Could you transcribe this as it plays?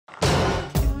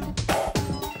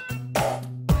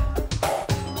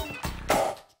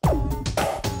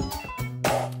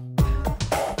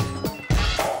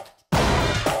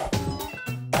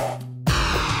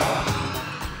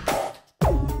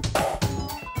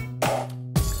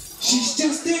She's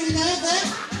just another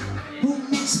who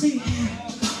makes me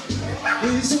happy.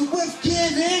 Is it worth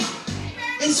giving?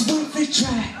 It's worth a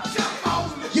try.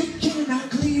 You cannot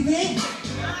clean it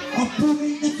or put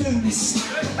in the furnace.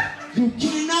 You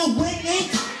cannot win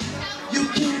it. You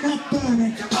cannot burn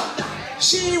it.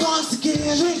 She wants to give it.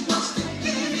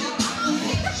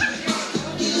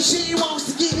 She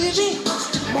wants to give it.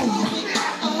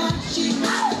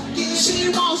 She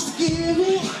wants to give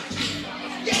it.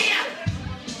 Yeah.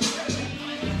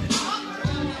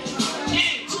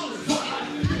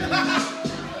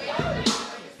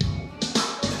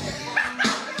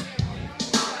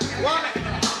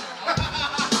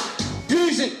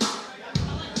 Music.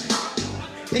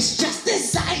 It's just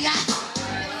desire.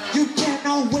 You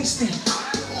cannot waste it.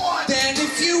 Then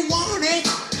if you want it,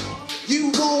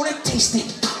 you want to taste it.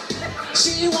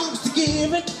 She wants to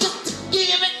give it, just to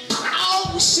give it.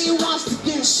 Oh, she wants to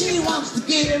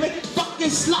give it. Fucking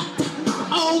slut.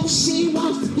 Oh, she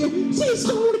wants to give it. She's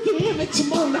gonna give it to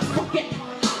Mona. Fuck it.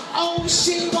 Oh,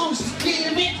 she wants to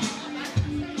give it.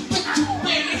 But you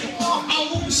baby.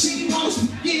 Oh, she wants to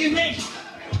give it.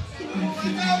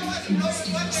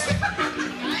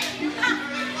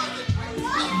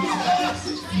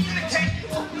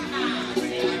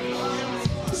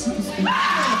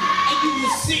 And you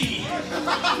will see.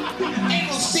 Ain't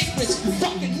no secrets,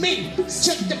 fucking me,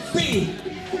 check the beat.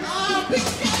 Oh,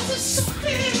 because there's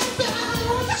something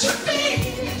about your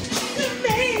baby that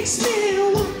makes me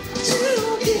want to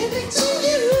give it to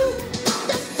you.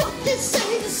 The fucking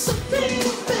say there's something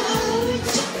about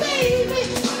your baby.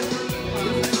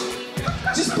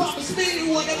 Just promise me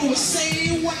whatever we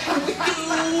say, whatever we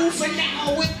do. For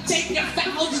now, we take your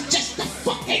vows just to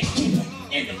fucking keep it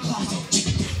in the closet.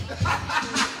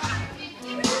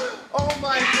 Oh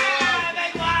my God!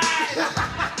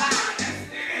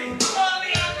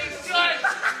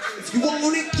 If you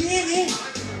wanna get it,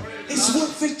 it's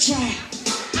worth a try.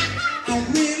 I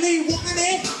really want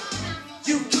it,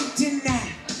 you can't deny.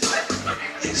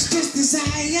 It's just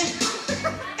desire,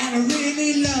 and I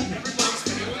really love it.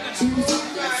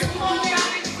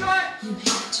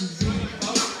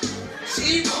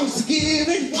 She wants to give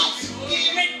it, wants to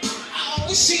give it.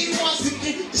 Oh, she wants to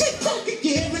give it, she's fucking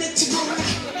giving it to Mona.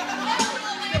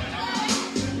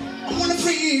 I want a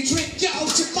free drink, yo,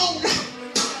 to Mona.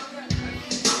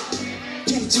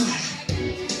 Give it to her.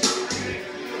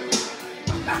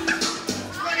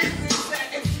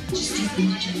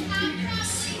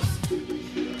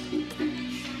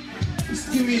 Just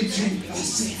give me a drink, I'll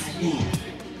say I know.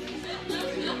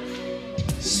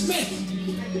 Smith,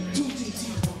 2 DT,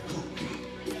 1 Coke.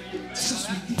 Just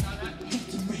me, get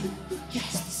the ring,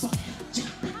 yes, fuck.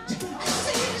 I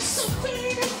say there's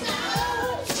something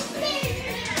about you,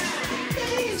 baby.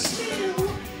 They still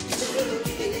want to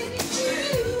get it to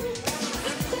you.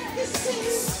 I think this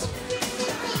is something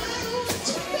about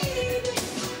you, baby.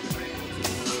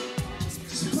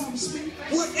 Just promise me,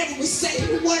 whatever we say,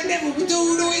 whatever we do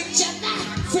to each other.